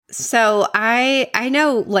So I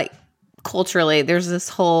know, like, culturally, there's this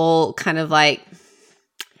whole kind of like,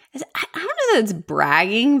 I don't know that it's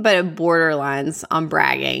bragging, but it borderlines on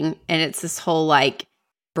bragging. And it's this whole like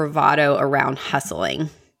bravado around hustling.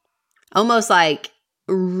 Almost like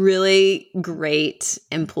really great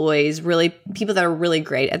employees, really people that are really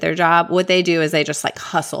great at their job. What they do is they just like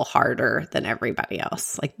hustle harder than everybody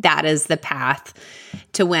else. Like that is the path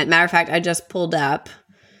to win. Matter of fact, I just pulled up,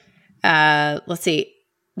 let's see.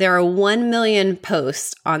 There are 1 million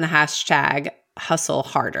posts on the hashtag hustle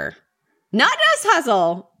harder. Not just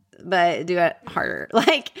hustle, but do it harder.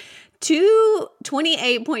 Like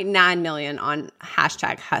 28.9 million on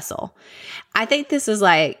hashtag hustle. I think this is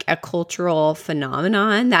like a cultural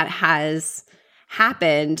phenomenon that has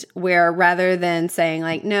happened where rather than saying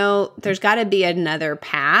like, no, there's got to be another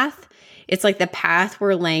path. It's like the path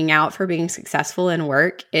we're laying out for being successful in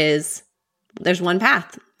work is there's one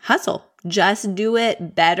path, hustle. Just do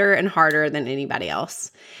it better and harder than anybody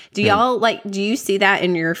else. Do y'all do you see that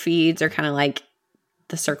in your feeds or kind of like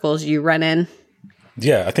the circles you run in?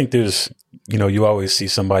 Yeah, I think there's, you always see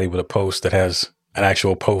somebody with a post that has an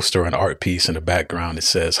actual poster or an art piece in the background that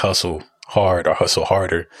says hustle hard or hustle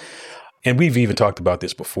harder. And we've even talked about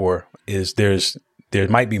this before, is there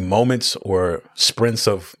might be moments or sprints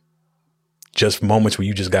of just moments where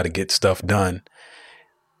you just got to get stuff done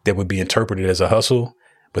that would be interpreted as a hustle.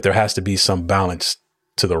 But there has to be some balance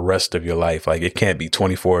to the rest of your life. Like it can't be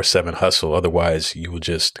 24/7 hustle. Otherwise, you will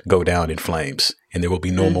just go down in flames and there will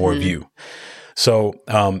be no more of you. So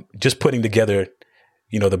just putting together,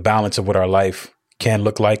 the balance of what our life can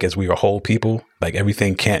look like as we are whole people. Like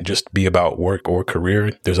everything can't just be about work or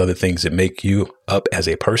career. There's other things that make you up as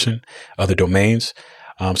a person, other domains.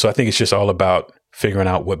 So I think it's just all about figuring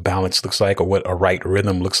out what balance looks like or what a right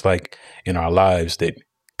rhythm looks like in our lives that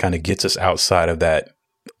kind of gets us outside of that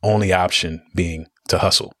only option being to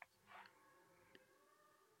hustle.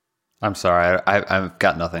 I'm sorry. I've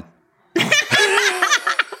got nothing.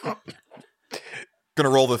 Gonna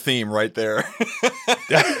roll the theme right there.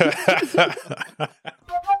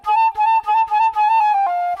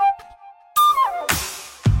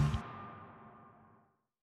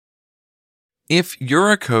 If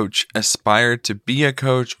you're a coach, aspire to be a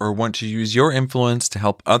coach, or want to use your influence to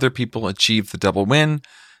help other people achieve the double win,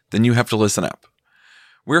 then you have to listen up.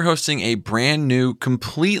 We're hosting a brand new,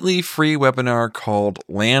 completely free webinar called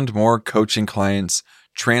Land More Coaching Clients,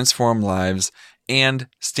 Transform Lives, and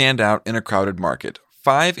Stand Out in a Crowded Market.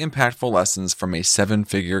 5 impactful lessons from a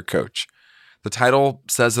 7-figure coach. The title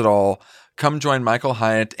says it all. Come join Michael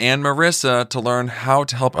Hyatt and Marissa to learn how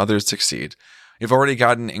to help others succeed. We've already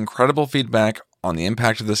gotten incredible feedback on the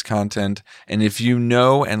impact of this content, and if you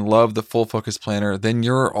know and love the Full Focus Planner, then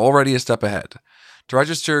you're already a step ahead. To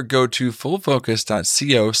register, go to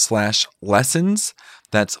fullfocus.co/lessons.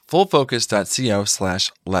 That's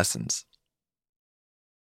fullfocus.co/lessons.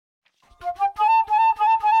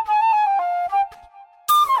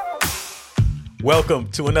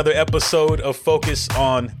 Welcome to another episode of Focus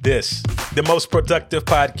on This, the most productive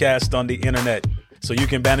podcast on the internet. So you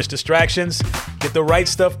can banish distractions, get the right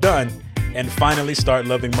stuff done, and finally start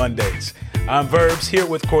loving Mondays. I'm Verbs here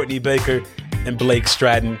with Courtney Baker and Blake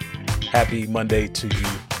Stratton. Happy Monday to you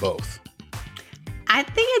both. I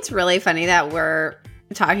think it's really funny that we're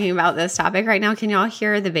talking about this topic right now. Can y'all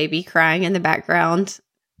hear the baby crying in the background?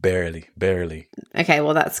 Barely. Okay,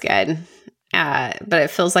 well, that's good. But it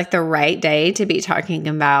feels like the right day to be talking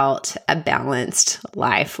about a balanced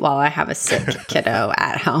life while I have a sick kiddo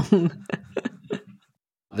at home.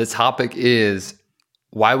 The topic is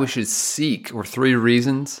why we should seek, or 3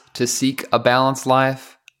 reasons to seek a balanced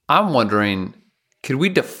life. I'm wondering, could we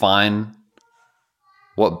define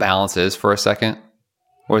what balance is for a second?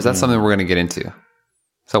 Or is that something we're going to get into?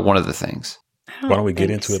 So one of the things. Why don't we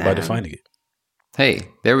get into it by defining it? Hey,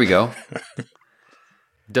 there we go.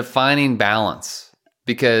 Defining balance.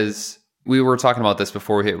 Because we were talking about this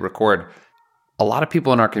before we hit record. A lot of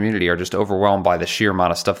people in our community are just overwhelmed by the sheer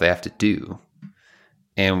amount of stuff they have to do.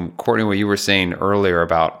 And Courtney, what you were saying earlier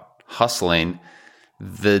about hustling,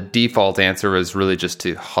 the default answer is really just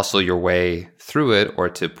to hustle your way through it or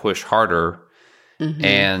to push harder. Mm-hmm.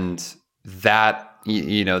 And that,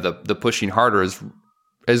 the pushing harder is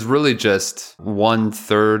really just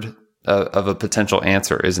 1/3 of a potential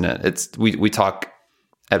answer, isn't it? We talk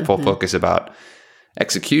at Full Focus about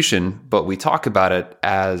execution, but we talk about it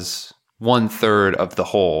as 1/3 of the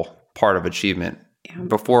whole part of achievement. Yeah.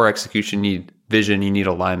 Before execution, you need vision, you need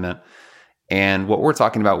alignment. And what we're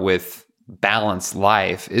talking about with balanced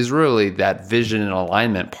life is really that vision and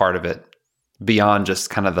alignment part of it, beyond just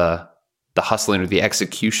kind of the hustling or the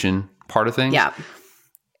execution part of things. Yeah.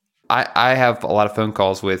 I have a lot of phone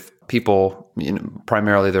calls with people,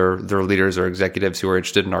 primarily they're leaders or executives who are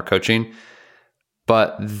interested in our coaching,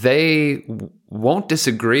 but they won't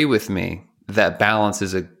disagree with me that balance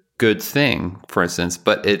is a good thing, for instance,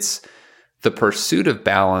 but it's the pursuit of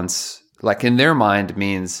balance, like in their mind,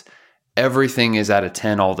 means everything is at a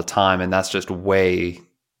 10 all the time, and that's just way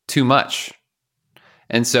too much.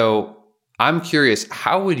 And so I'm curious,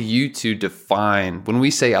 how would you two define, when we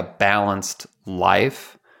say a balanced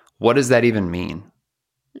life, what does that even mean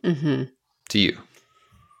to you?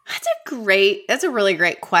 That's a really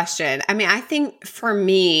great question. I mean, I think for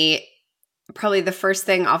me, probably the first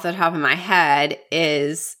thing off the top of my head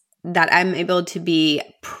is that I'm able to be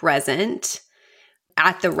present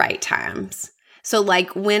at the right times. So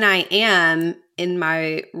like when I am in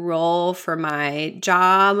my role for my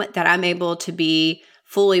job, that I'm able to be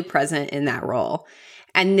fully present in that role.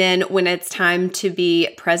 And then when it's time to be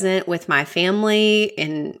present with my family,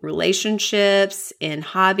 in relationships, in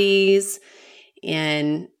hobbies,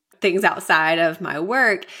 in things outside of my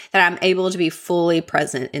work, that I'm able to be fully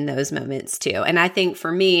present in those moments too. And I think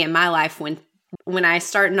for me in my life, when I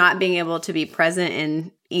start not being able to be present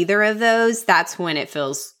in either of those, that's when it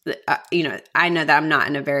feels, I know that I'm not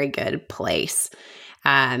in a very good place.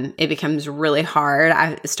 It becomes really hard.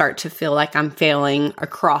 I start to feel like I'm failing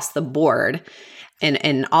across the board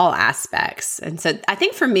in all aspects. And so I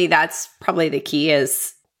think for me, that's probably the key,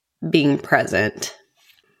 is being present.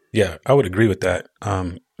 Yeah, I would agree with that.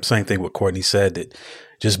 Same thing what Courtney said, that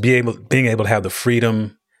just being able to have the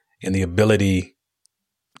freedom and the ability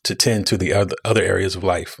to tend to the other areas of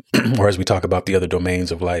life, or as we talk about the other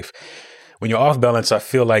domains of life. When you're off balance, I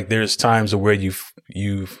feel like there's times where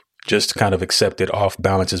you've just kind of accepted off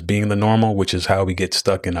balance as being the normal, which is how we get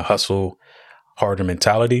stuck in a hustle harder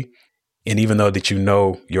mentality. And even though that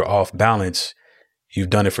you're off balance, you've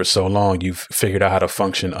done it for so long, you've figured out how to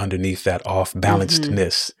function underneath that off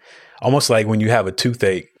balancedness. Almost like when you have a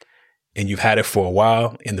toothache and you've had it for a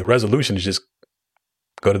while, and the resolution is just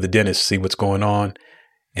go to the dentist, see what's going on,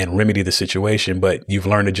 and remedy the situation. But you've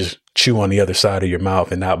learned to just chew on the other side of your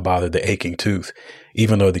mouth and not bother the aching tooth,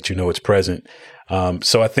 even though that it's present.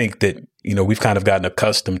 So I think that, we've kind of gotten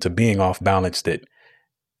accustomed to being off balance, that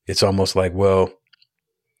it's almost like, well,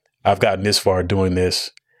 I've gotten this far doing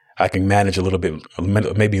this, I can manage a little bit,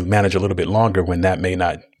 maybe manage a little bit longer, when that may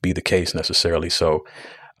not be the case necessarily. So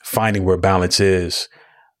finding where balance is,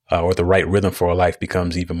 or the right rhythm for our life,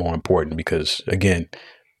 becomes even more important, because again,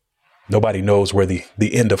 nobody knows where the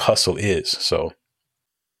end of hustle is. So.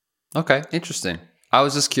 Okay. Interesting. I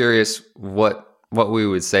was just curious what we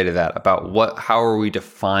would say to that, about how are we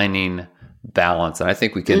defining balance? And I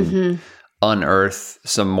think we can unearth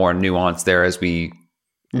some more nuance there as we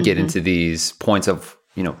get into these points of,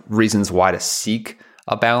 reasons why to seek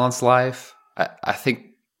a balanced life. I think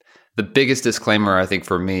the biggest disclaimer, I think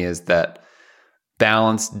for me, is that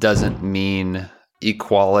balance doesn't mean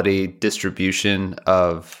equality distribution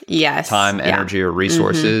of time, energy, or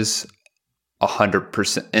resources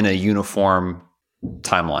 100% in a uniform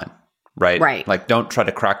timeline, right? Right. Like, don't try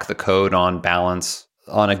to crack the code on balance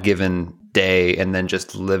on a given day and then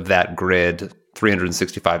just live that grid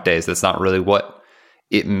 365 days. That's not really what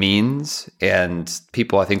it means. And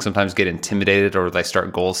people, I think, sometimes get intimidated, or they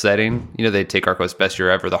start goal setting. They take Arco's Best Year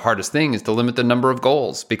Ever. The hardest thing is to limit the number of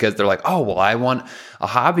goals, because they're like, oh, well, I want a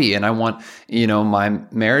hobby, and I want, my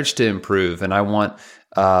marriage to improve, and I want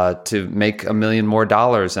to make $1 million more,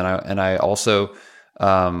 and I also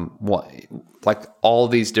want, like, all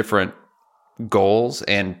these different goals,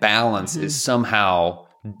 and balance is somehow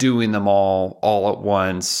doing them all at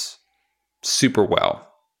once super well.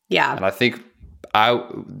 Yeah. And I think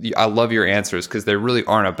I love your answers, because they really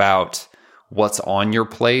aren't about what's on your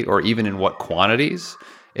plate or even in what quantities.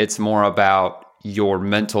 It's more about your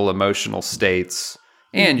mental, emotional states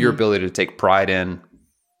and your ability to take pride in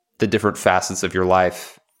the different facets of your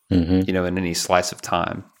life, in any slice of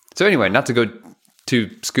time. So anyway, not to go too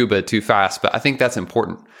scuba too fast, but I think that's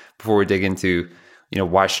important before we dig into,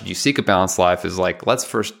 why should you seek a balanced life, is like, let's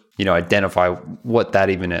first, identify what that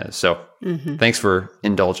even is. So thanks for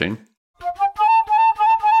indulging.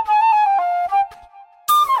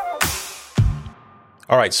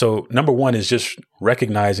 All right. So number one is just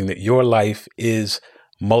recognizing that your life is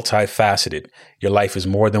multifaceted. Your life is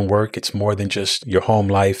more than work. It's more than just your home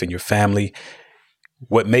life and your family.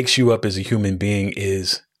 What makes you up as a human being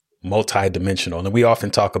is multidimensional. And we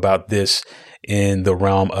often talk about this in the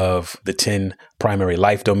realm of the 10 primary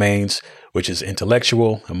life domains, which is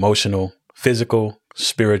intellectual, emotional, physical,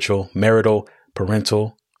 spiritual, marital,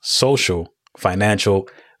 parental, social, financial,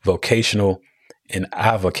 vocational, and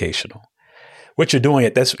avocational. what you're doing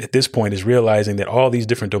at this point is realizing that all these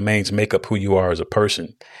different domains make up who you are as a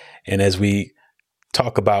person. And as we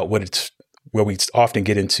talk about where we often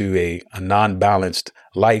get into a non-balanced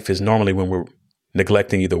life is normally when we're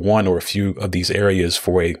neglecting either one or a few of these areas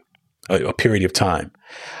for a period of time.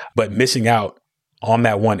 But missing out on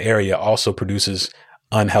that one area also produces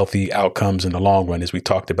unhealthy outcomes in the long run. As we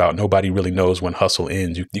talked about, nobody really knows when hustle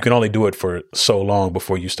ends. You can only do it for so long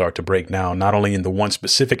before you start to break down, not only in the one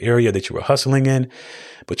specific area that you were hustling in,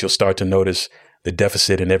 but you'll start to notice the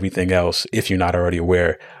deficit in everything else if you're not already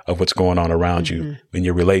aware of what's going on around you in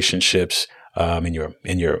your relationships, in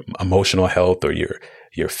your emotional health or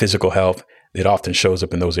your physical health. It often shows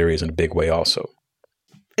up in those areas in a big way also.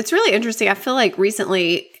 It's really interesting. I feel like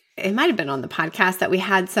recently, it might have been on the podcast that we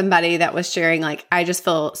had somebody that was sharing, like, I just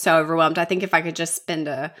feel so overwhelmed. I think if I could just spend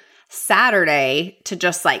a Saturday to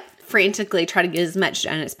just like frantically try to get as much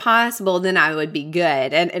done as possible, then I would be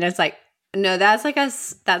good. And it's like, no, that's like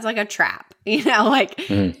a trap, like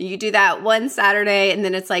you do that one Saturday and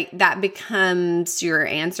then it's like that becomes your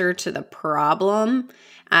answer to the problem.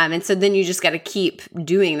 And so then you just got to keep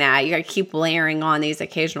doing that. You got to keep layering on these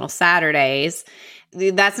occasional Saturdays.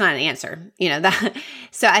 That's not an answer, that.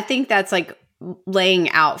 So I think that's like laying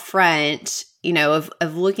out front,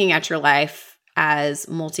 of looking at your life as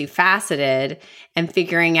multifaceted and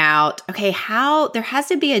figuring out, okay, how there has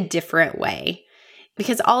to be a different way,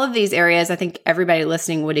 because all of these areas, I think everybody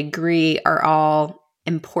listening would agree, are all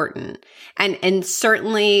important. And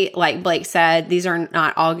certainly, like Blake said, these are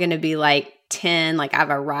not all going to be like 10, like I've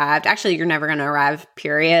arrived. Actually, you're never going to arrive,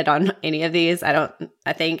 period, on any of these. I don't,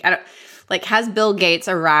 like, has Bill Gates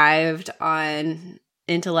arrived on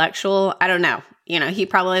intellectual? I don't know. He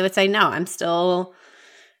probably would say, no, I'm still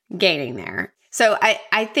gaining there. So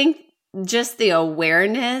I think just the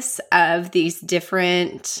awareness of these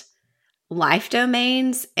different life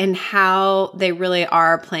domains and how they really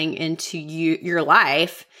are playing into your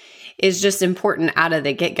life is just important out of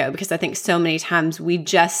the get-go, because I think so many times we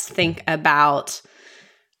just think about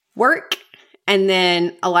work, and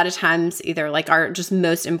then a lot of times either like our just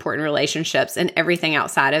most important relationships, and everything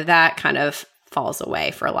outside of that kind of falls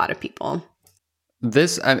away for a lot of people.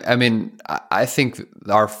 I think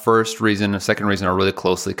our first reason and second reason are really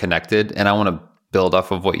closely connected. And I want to build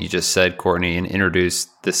off of what you just said, Courtney, and introduce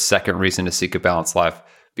the second reason to seek a balanced life.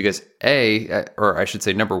 Because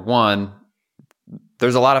number one,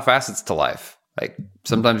 there's a lot of facets to life. Like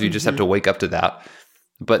sometimes you just have to wake up to that.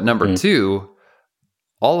 But number two,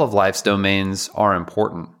 all of life's domains are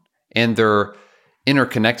important and they're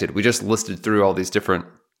interconnected. We just listed through all these different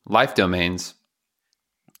life domains,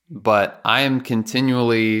 but I am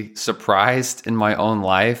continually surprised in my own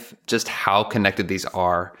life just how connected these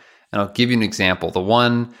are. And I'll give you an example. The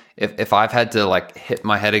one, if I've had to like hit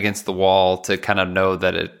my head against the wall to kind of know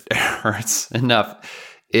that it hurts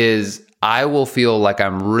enough, is I will feel like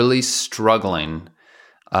I'm really struggling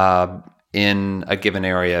in a given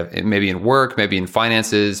area, maybe in work, maybe in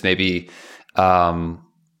finances, maybe, in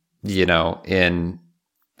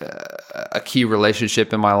a key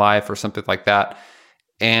relationship in my life or something like that.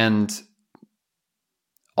 And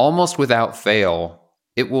almost without fail,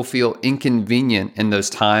 it will feel inconvenient in those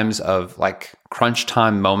times of like crunch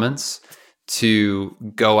time moments to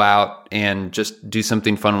go out and just do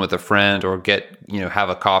something fun with a friend or have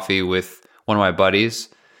a coffee with one of my buddies.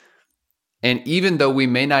 And even though we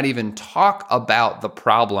may not even talk about the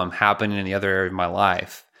problem happening in the other area of my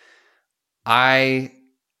life, I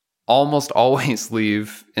almost always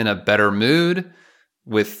leave in a better mood,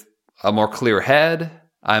 with a more clear head.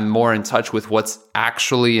 I'm more in touch with what's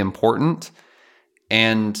actually important.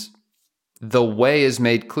 And the way is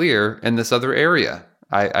made clear in this other area.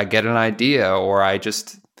 I get an idea, or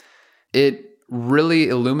it really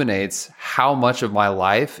illuminates how much of my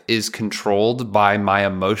life is controlled by my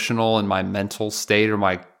emotional and my mental state, or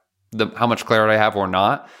how much clarity I have or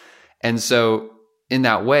not. And so in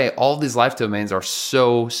that way, all these life domains are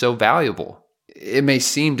so, so valuable. It may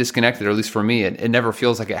seem disconnected, or at least for me, it never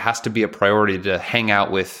feels like it has to be a priority to hang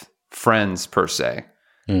out with friends per se.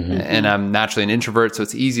 Mm-hmm. And I'm naturally an introvert, so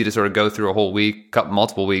it's easy to sort of go through a whole week,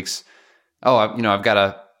 multiple weeks. Oh, I've got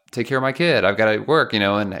to take care of my kid. I've got to work, and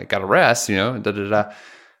I got to rest,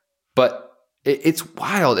 But it's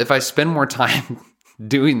wild. If I spend more time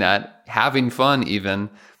doing that, having fun even,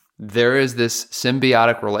 there is this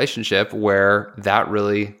symbiotic relationship where that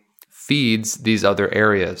really feeds these other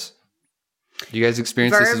areas. Do you guys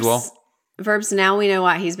experience this as well? Verbs, now we know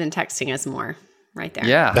why he's been texting us more right there.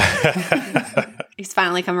 Yeah. He's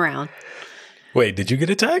finally come around. Wait, did you get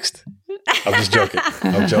a text? I'm just joking.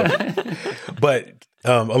 I'm joking. But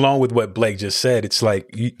along with what Blake just said, it's like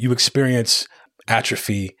you experience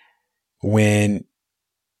atrophy when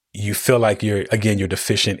you feel like you're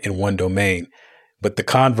deficient in one domain. But the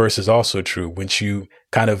converse is also true. Once you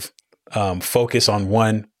kind of focus on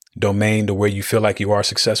one domain to where you feel like you are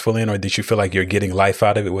successful in, or that you feel like you're getting life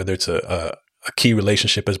out of it, whether it's a key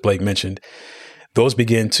relationship, as Blake mentioned, those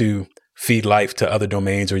begin to feed life to other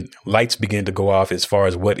domains, or lights begin to go off as far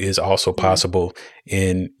as what is also possible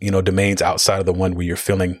in, domains outside of the one where you're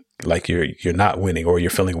feeling like you're not winning, or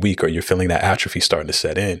you're feeling weak, or you're feeling that atrophy starting to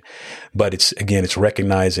set in. But it's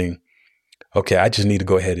recognizing, okay, I just need to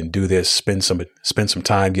go ahead and do this, spend some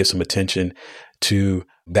time, give some attention to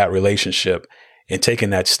that relationship, and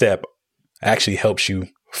taking that step actually helps you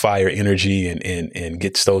fire energy and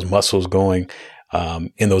gets those muscles going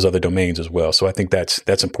in those other domains as well. So I think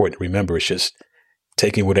that's important to remember. It's just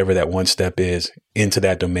taking whatever that one step is into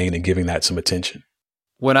that domain and giving that some attention.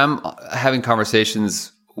 When I'm having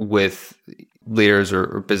conversations with leaders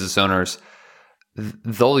or business owners,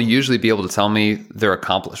 they'll usually be able to tell me their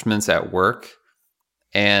accomplishments at work.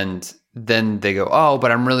 And then they go, oh,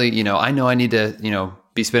 but I'm really, I know I need to,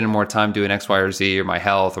 be spending more time doing X, Y, or Z, or my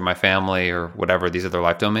health or my family or whatever. These are their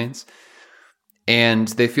life domains. And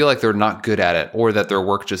they feel like they're not good at it, or that their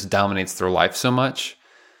work just dominates their life so much.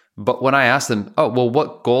 But when I ask them, oh, well,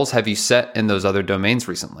 what goals have you set in those other domains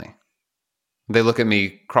recently? They look at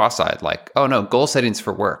me cross-eyed like, oh no, goal setting's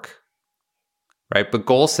for work, right? But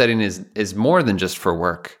goal setting is more than just for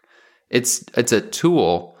work. It's a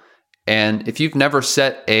tool. And if you've never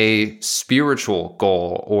set a spiritual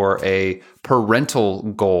goal or a parental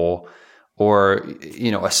goal or,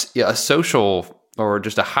 a social or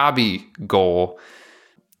just a hobby goal,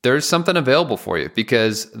 there's something available for you,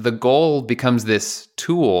 because the goal becomes this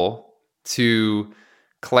tool to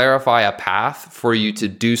clarify a path for you to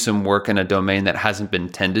do some work in a domain that hasn't been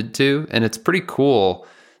tended to. And it's pretty cool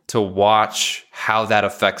to watch how that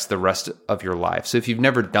affects the rest of your life. So if you've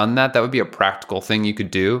never done that, that would be a practical thing you could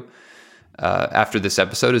do after this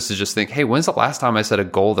episode, is to just think, hey, when's the last time I set a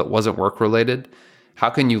goal that wasn't work related? How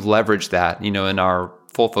can you leverage that? In our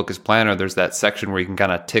Full Focus Planner, there's that section where you can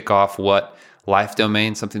kind of tick off what life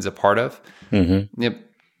domain something's a part of. Mm-hmm.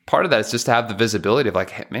 Part of that is just to have the visibility of like,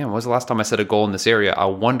 hey, man, when was the last time I set a goal in this area? I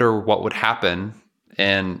wonder what would happen.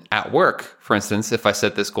 And at work, for instance, if I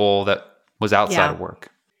set this goal that was outside of work.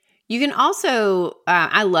 You can also,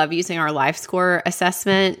 I love using our life score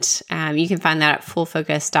assessment. You can find that at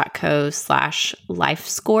fullfocus.co/life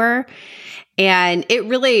score. And it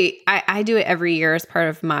really, I do it every year as part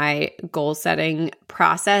of my goal setting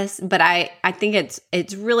process. But I think it's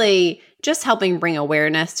really just helping bring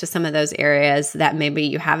awareness to some of those areas that maybe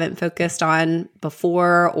you haven't focused on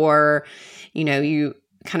before, or, you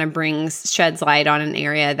kind of sheds light on an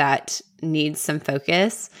area that needs some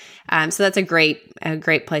focus. So that's a great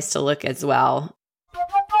place to look as well.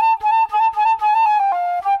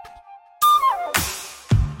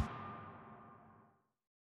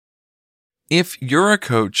 If you're a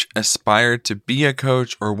coach, aspire to be a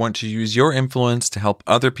coach, or want to use your influence to help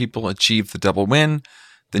other people achieve the double win,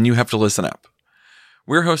 then you have to listen up.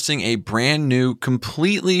 We're hosting a brand new,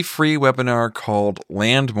 completely free webinar called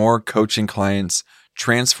Land More Coaching Clients,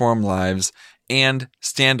 Transform Lives, and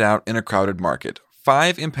Stand Out in a Crowded Market.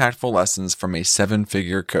 5 impactful lessons from a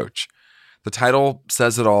 7-figure coach. The title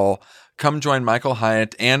says it all. Come join Michael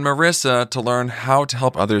Hyatt and Marissa to learn how to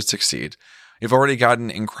help others succeed. You've already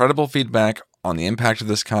gotten incredible feedback on the impact of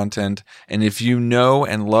this content, and if you know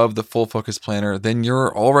and love the Full Focus Planner, then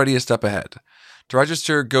you're already a step ahead. To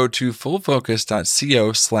register, go to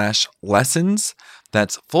fullfocus.co/lessons.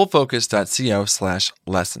 That's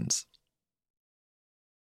fullfocus.co/lessons.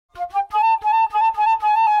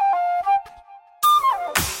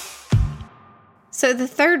 So the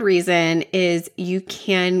third reason is you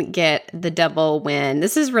can get the double win.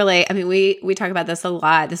 This is really, we talk about this a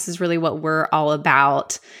lot. This is really what we're all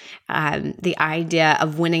about. The idea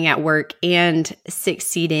of winning at work and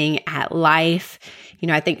succeeding at life.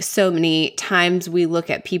 I think so many times we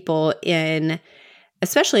look at people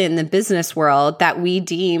especially in the business world, that we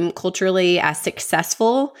deem culturally as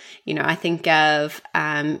successful. I think of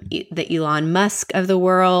the Elon Musk of the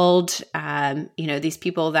world, these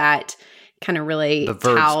people that kind of really the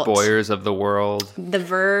Verbs Boyers of the world. The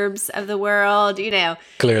Verbs of the world,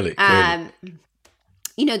 Clearly. That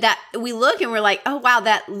we look and we're like, oh, wow,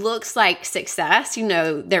 that looks like success.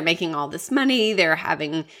 They're making all this money. They're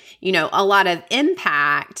having, a lot of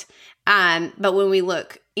impact. But when we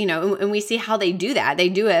look, and we see how they do that, they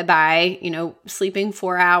do it by, sleeping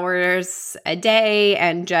 4 hours a day,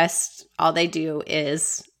 and just all they do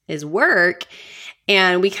is work.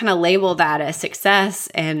 And we kind of label that as success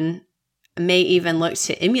and may even look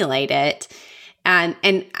to emulate it. And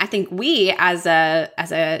I think we as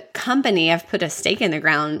a company have put a stake in the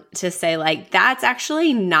ground to say, like, that's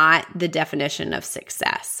actually not the definition of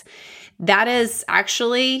success. That is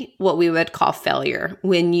actually what we would call failure.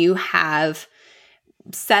 When you have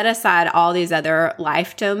set aside all these other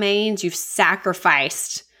life domains, you've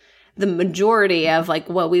sacrificed the majority of like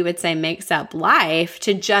what we would say makes up life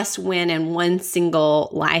to just win in one single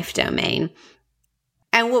life domain.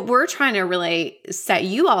 And what we're trying to really set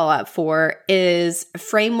you all up for is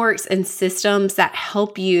frameworks and systems that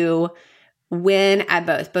help you win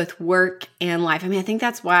at both work and life. I mean, I think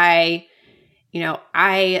that's why,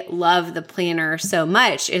 I love the planner so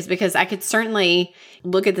much, is because I could certainly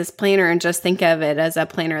look at this planner and just think of it as a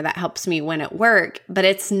planner that helps me win at work, but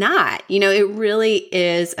it's not. It really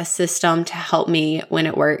is a system to help me win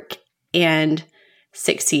at work and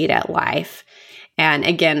succeed at life. And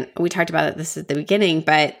again, we talked about this at the beginning,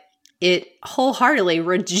 but it wholeheartedly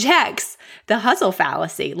rejects the hustle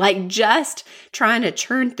fallacy. Like, just trying to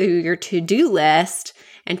churn through your to-do list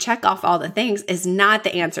and check off all the things is not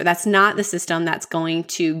the answer. That's not the system that's going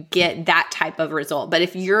to get that type of result. But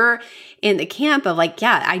if you're in the camp of like,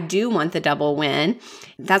 yeah, I do want the double win,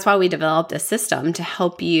 that's why we developed a system to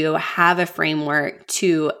help you have a framework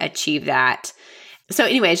to achieve that. So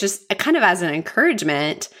anyways, just kind of as an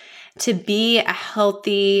encouragement to be a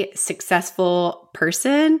healthy, successful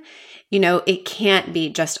person, it can't be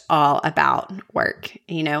just all about work,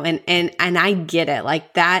 and I get it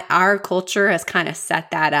like that. Our culture has kind of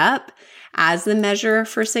set that up as the measure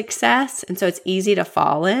for success. And so it's easy to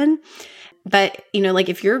fall in. But, like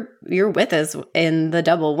if you're with us in the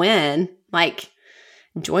double win, like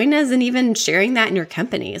join us and even sharing that in your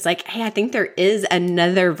company. It's like, hey, I think there is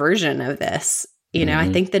another version of this.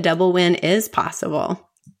 I think the double win is possible.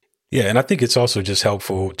 Yeah. And I think it's also just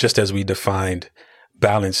helpful, just as we defined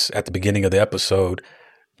balance at the beginning of the episode,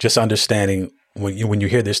 just understanding when you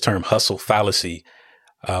hear this term hustle fallacy,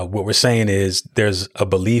 what we're saying is there's a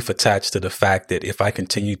belief attached to the fact that if I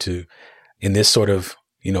continue to in this sort of,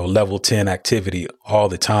 level 10 activity all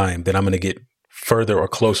the time, then I'm going to get further or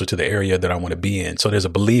closer to the area that I want to be in. So there's a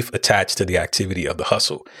belief attached to the activity of the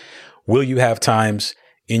hustle. Will you have times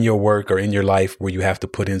in your work or in your life where you have to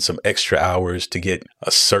put in some extra hours to get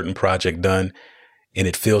a certain project done and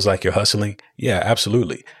it feels like you're hustling? Yeah,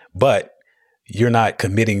 absolutely. But you're not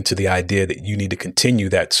committing to the idea that you need to continue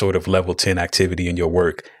that sort of level 10 activity in your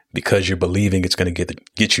work because you're believing it's going to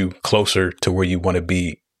get you closer to where you want to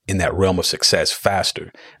be in that realm of success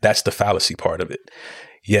faster. That's the fallacy part of it.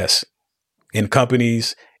 Yes, in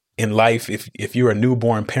companies, in life, if you're a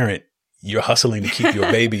newborn parent, you're hustling to keep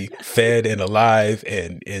your baby fed and alive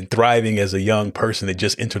and thriving as a young person that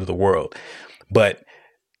just entered the world. But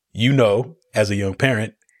as a young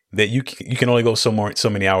parent, that you can only go so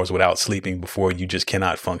many hours without sleeping before you just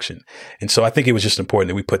cannot function. And so I think it was just important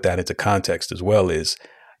that we put that into context as well. Is,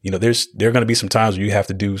 there are going to be some times where you have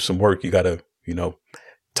to do some work. You got to,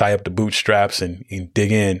 tie up the bootstraps and dig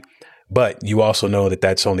in. But you also know that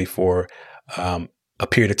that's only for a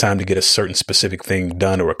period of time to get a certain specific thing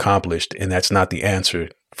done or accomplished. And that's not the answer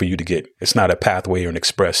for you to get. It's not a pathway or an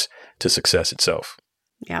express to success itself.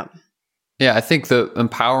 Yeah. Yeah, I think the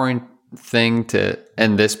empowering thing to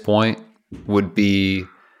end this point would be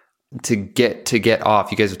to get off.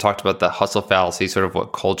 You guys have talked about the hustle fallacy, sort of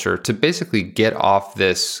what culture, to basically get off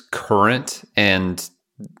this current, and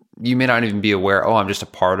you may not even be aware, I'm just a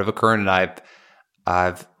part of a current, and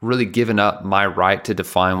I've really given up my right to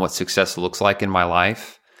define what success looks like in my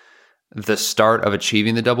life. The start of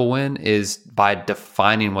achieving the double win is by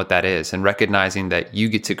defining what that is and recognizing that you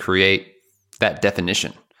get to create that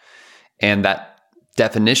definition. And that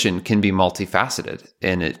definition can be multifaceted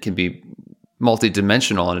and it can be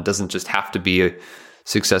multidimensional, and it doesn't just have to be a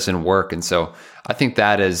success in work. And so I think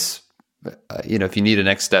that is, if you need a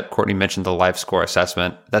next step, Courtney mentioned the life score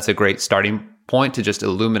assessment. That's a great starting point to just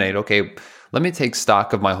illuminate, okay, let me take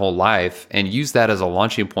stock of my whole life and use that as a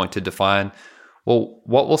launching point to define, well,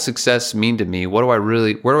 what will success mean to me? Where do I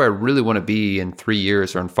really want to be in 3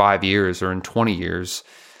 years or in 5 years or in 20 years?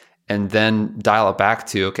 And then dial it back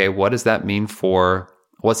to, okay, what does that mean for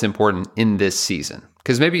what's important in this season?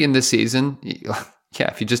 Because maybe in this season,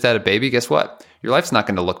 if you just had a baby, guess what? Your life's not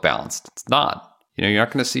going to look balanced. It's not. You're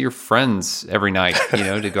not going to see your friends every night,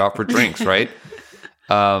 to go out for drinks, right?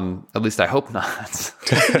 At least I hope not.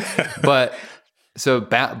 But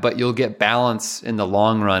you'll get balance in the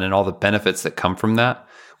long run and all the benefits that come from that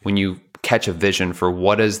when you catch a vision for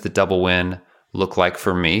what does the double win look like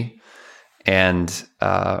for me, and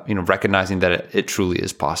recognizing that it truly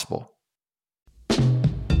is possible.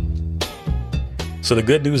 So the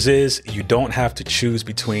good news is you don't have to choose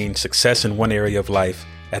between success in one area of life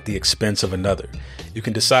at the expense of another. You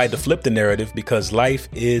can decide to flip the narrative because life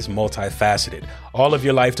is multifaceted. All of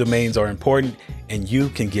your life domains are important and you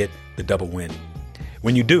can get the double win.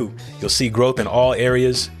 When you do, you'll see growth in all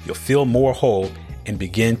areas, you'll feel more whole, and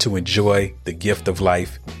begin to enjoy the gift of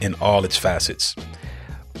life in all its facets.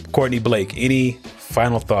 Courtney Blake, any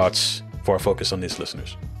final thoughts for our Focus on This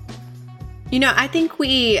listeners? You know, I think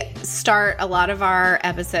we start a lot of our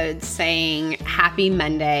episodes saying Happy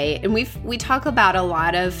Monday, and we talk about a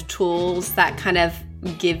lot of tools that kind of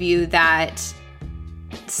give you that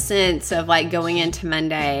sense of like going into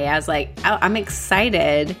Monday as like, oh, I'm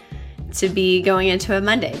excited to be going into a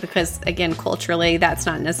Monday, because again, culturally, that's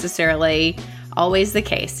not necessarily always the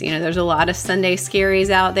case. You know, there's a lot of Sunday scaries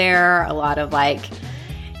out there, a lot of like,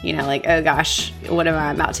 you know, like, oh gosh, what am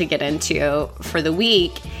I about to get into for the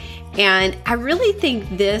week? And I really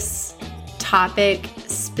think this topic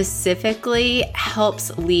specifically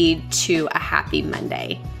helps lead to a happy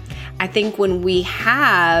Monday. I think when we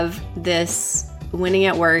have this winning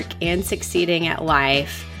at work and succeeding at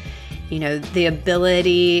life, you know, the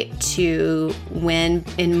ability to win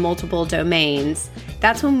in multiple domains,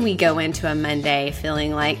 that's when we go into a Monday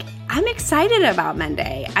feeling like, I'm excited about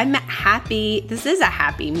Monday. I'm happy. This is a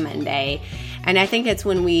happy Monday. And I think it's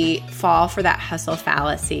when we fall for that hustle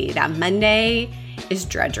fallacy that Monday is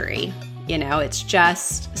drudgery. You know, it's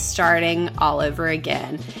just starting all over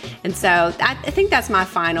again. And so I think that's my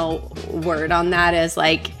final word on that is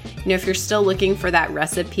like, you know, if you're still looking for that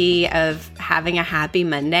recipe of having a happy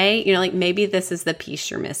Monday, you know, like maybe this is the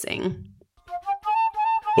piece you're missing.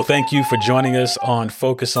 Well, thank you for joining us on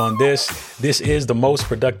Focus on This. This is the most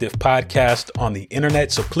productive podcast on the internet.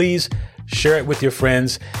 So please share it with your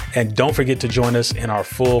friends. And don't forget to join us in our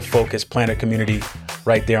full Focus Planner community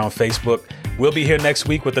right there on Facebook. We'll be here next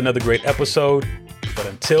week with another great episode. But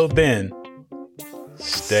until then,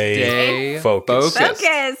 stay focused.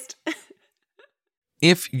 Focused.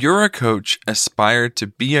 If you're a coach, aspire to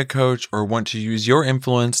be a coach, or want to use your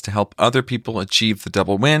influence to help other people achieve the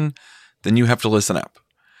double win, then you have to listen up.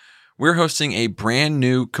 We're hosting a brand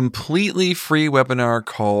new, completely free webinar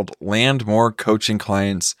called Land More Coaching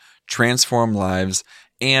Clients, Transform Lives,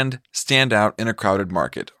 and Stand Out in a Crowded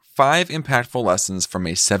Market. 5 impactful lessons from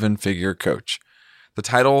a 7-figure coach. The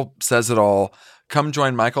title says it all. Come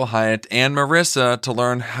join Michael Hyatt and Marissa to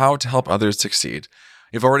learn how to help others succeed.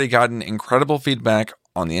 You've already gotten incredible feedback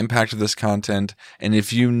on the impact of this content, and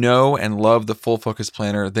if you know and love the Full Focus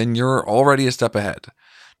Planner, then you're already a step ahead.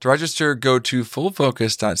 To register, go to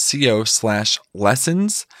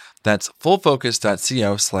fullfocus.co/lessons. That's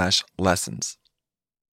fullfocus.co/lessons.